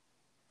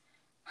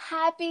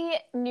Happy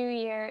New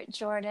Year,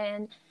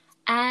 Jordan,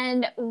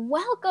 and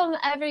welcome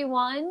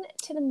everyone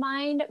to the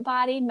Mind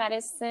Body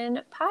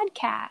Medicine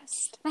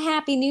podcast. A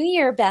happy New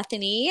Year,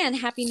 Bethany, and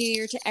Happy New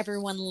Year to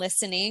everyone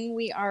listening.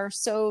 We are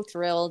so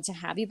thrilled to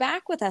have you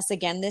back with us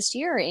again this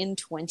year in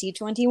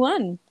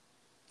 2021.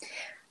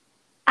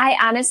 I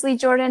honestly,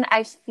 Jordan,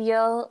 I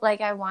feel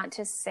like I want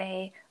to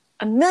say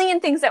a million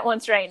things at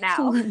once right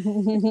now.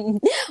 Well,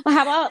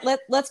 how about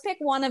let's pick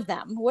one of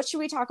them. What should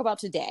we talk about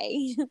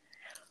today?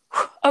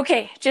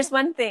 Okay, just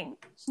one thing.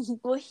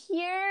 Well,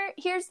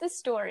 here's the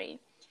story.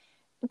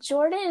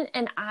 Jordan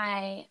and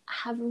I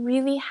have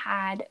really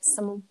had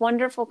some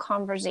wonderful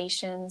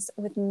conversations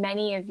with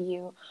many of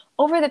you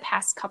over the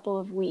past couple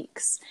of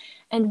weeks.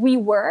 And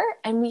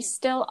we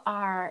still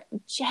are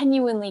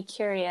genuinely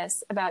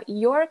curious about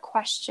your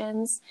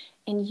questions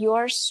and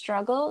your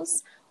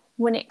struggles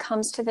when it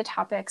comes to the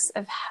topics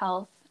of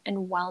health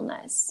and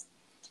wellness.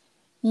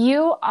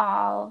 You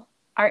all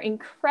are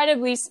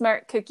incredibly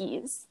smart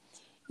cookies.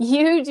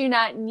 You do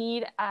not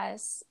need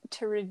us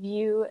to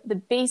review the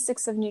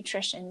basics of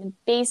nutrition, the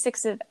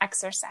basics of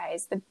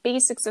exercise, the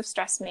basics of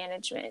stress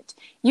management.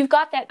 You've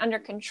got that under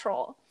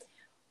control.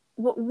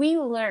 What we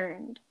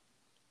learned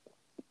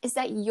is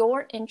that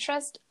your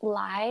interest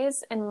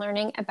lies in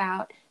learning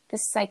about the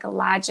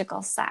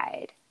psychological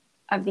side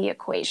of the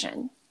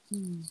equation.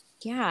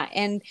 Yeah,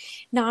 and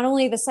not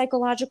only the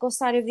psychological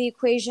side of the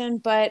equation,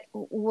 but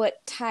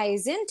what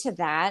ties into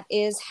that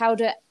is how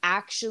to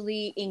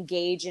actually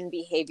engage in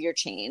behavior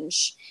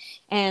change.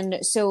 And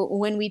so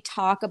when we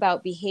talk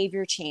about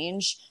behavior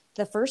change,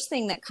 the first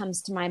thing that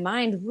comes to my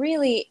mind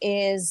really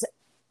is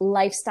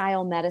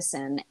lifestyle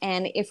medicine.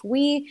 And if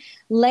we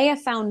lay a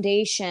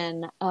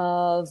foundation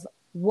of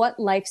what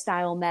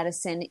lifestyle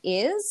medicine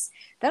is,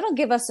 that'll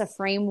give us a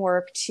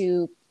framework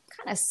to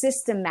kind of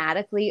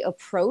systematically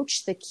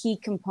approach the key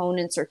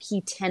components or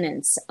key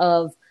tenets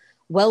of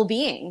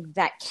well-being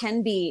that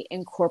can be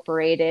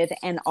incorporated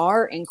and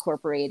are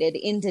incorporated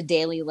into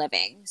daily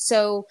living.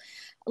 So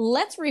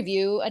let's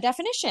review a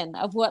definition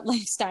of what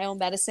lifestyle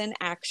medicine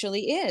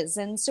actually is.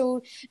 And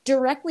so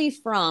directly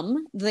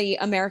from the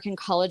American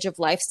College of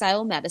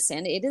Lifestyle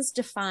Medicine, it is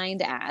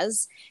defined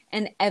as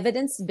an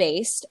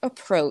evidence-based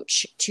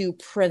approach to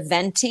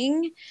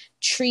preventing,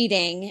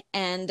 treating,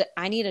 and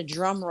I need a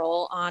drum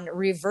roll on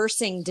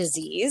reversing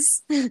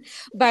disease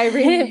by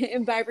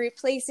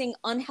replacing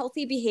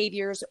unhealthy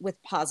behaviors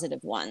with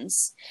positive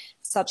ones,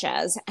 such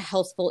as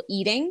healthful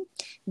eating,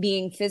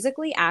 being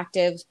physically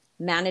active,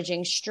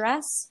 managing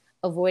stress,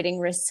 avoiding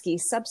risky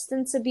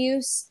substance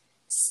abuse,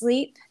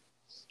 sleep,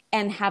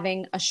 and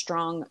having a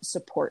strong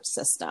support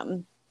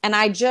system. And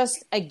I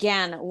just,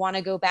 again, want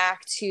to go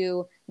back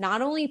to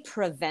not only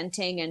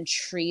preventing and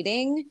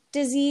treating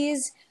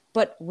disease,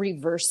 but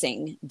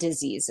reversing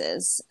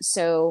diseases.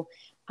 So,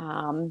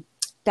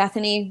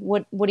 Bethany,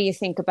 what do you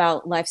think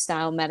about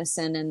lifestyle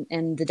medicine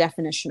and the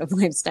definition of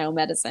lifestyle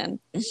medicine?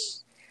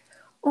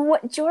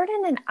 What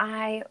Jordan and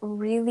I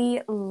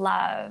really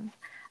love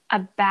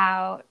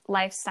about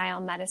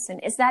lifestyle medicine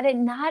is that it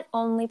not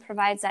only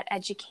provides that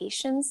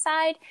education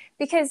side,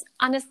 because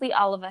honestly,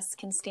 all of us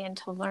can stand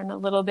to learn a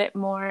little bit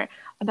more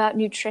about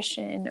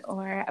nutrition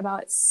or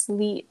about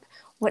sleep,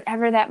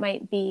 whatever that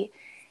might be.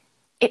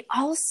 It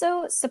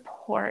also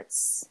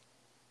supports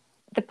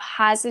the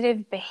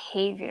positive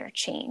behavior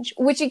change,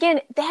 which again,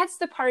 that's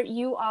the part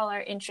you all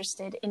are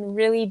interested in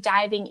really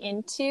diving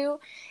into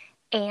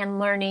and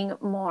learning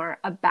more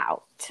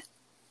about.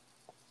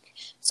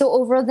 So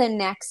over the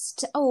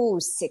next,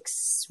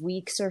 6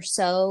 weeks or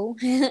so,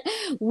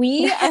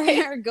 we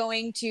are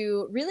going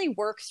to really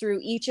work through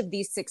each of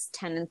these 6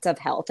 tenets of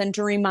health. And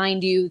to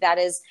remind you, that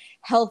is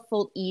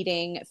healthful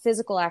eating,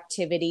 physical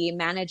activity,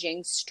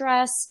 managing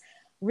stress,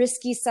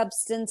 risky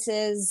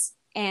substances,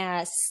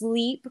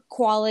 sleep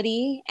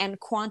quality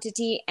and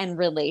quantity, and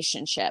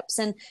relationships.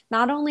 And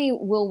not only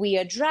will we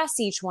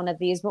address each one of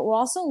these, but we'll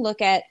also look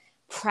at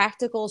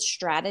practical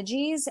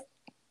strategies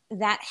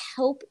that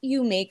help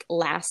you make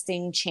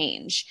lasting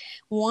change.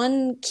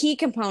 One key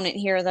component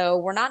here, though,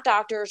 we're not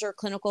doctors or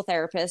clinical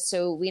therapists,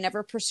 so we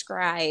never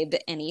prescribe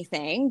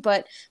anything,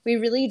 but we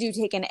really do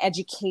take an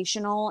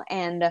educational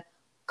and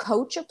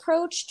coach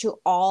approach to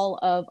all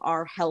of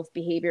our health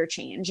behavior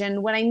change.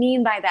 And what I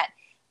mean by that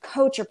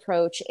coach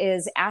approach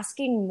is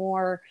asking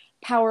more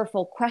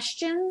powerful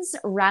questions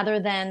rather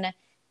than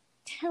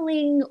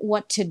telling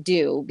what to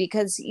do,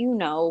 because you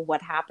know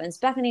what happens.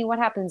 Bethany, what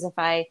happens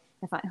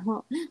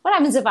what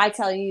happens if I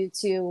tell you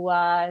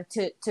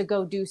to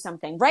go do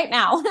something right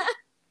now?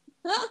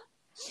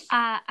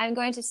 I'm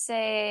going to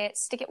say,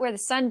 stick it where the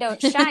sun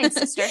don't shine,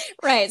 sister.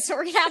 Right. So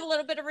we're going to have a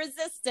little bit of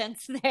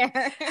resistance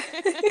there.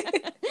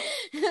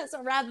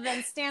 So rather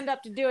than stand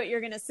up to do it, you're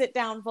going to sit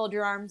down, fold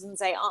your arms and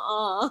say,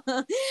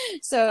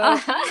 So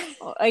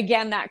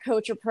again, that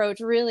coach approach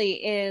really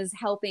is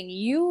helping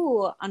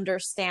you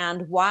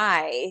understand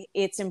why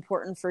it's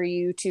important for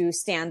you to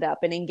stand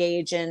up and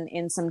engage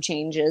in some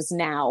changes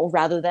now,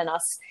 rather than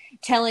us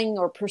telling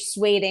or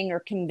persuading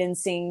or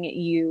convincing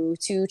you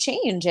to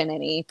change in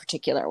any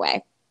particular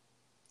way.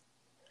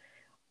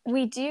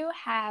 we do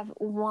have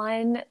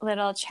one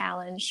little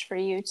challenge for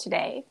you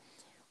today.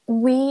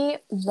 We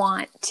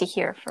want to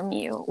hear from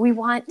you. We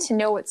want to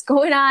know what's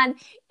going on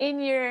in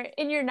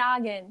your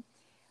noggin.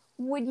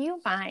 Would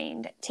you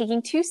mind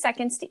taking 2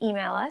 seconds to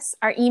email us?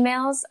 Our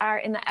emails are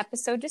in the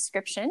episode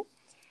description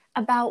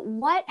about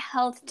what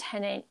health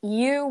tenet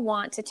you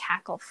want to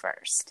tackle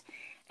first.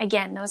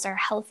 Again, those are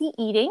healthy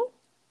eating,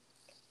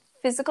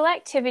 physical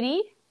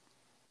activity,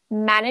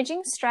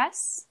 managing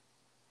stress,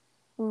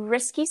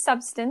 risky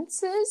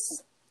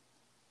substances,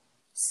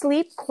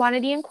 sleep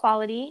quantity and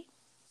quality,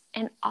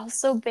 and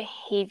also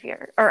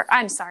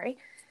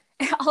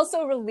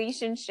also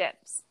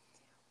relationships.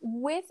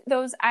 With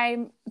those,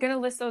 I'm going to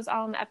list those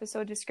all in the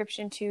episode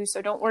description too,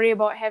 so don't worry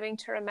about having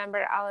to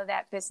remember all of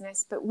that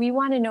business, but we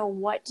want to know,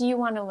 what do you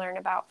want to learn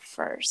about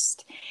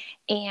first?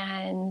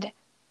 And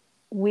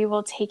we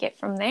will take it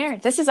from there.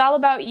 This is all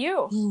about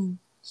you.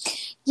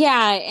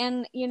 Yeah.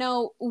 And,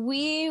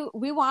 we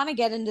want to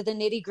get into the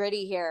nitty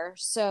gritty here.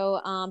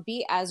 So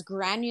be as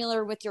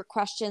granular with your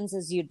questions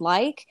as you'd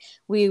like.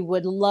 We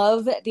would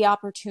love the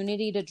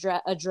opportunity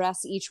to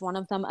address each one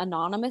of them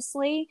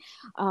anonymously.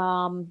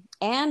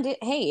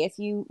 Hey, if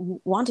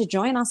you want to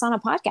join us on a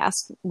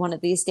podcast one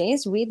of these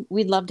days, we'd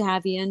love to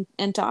have you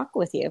and talk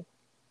with you.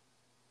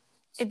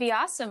 It'd be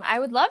awesome. I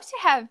would love to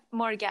have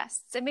more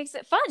guests. It makes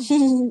it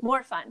fun.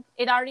 More fun.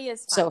 It already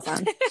is fun. So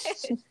fun.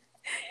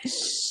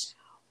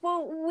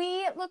 Well,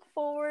 we look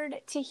forward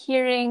to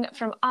hearing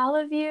from all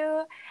of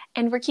you,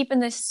 and we're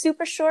keeping this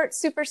super short,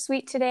 super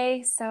sweet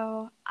today.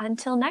 So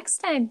until next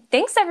time,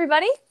 thanks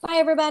everybody. Bye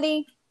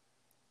everybody.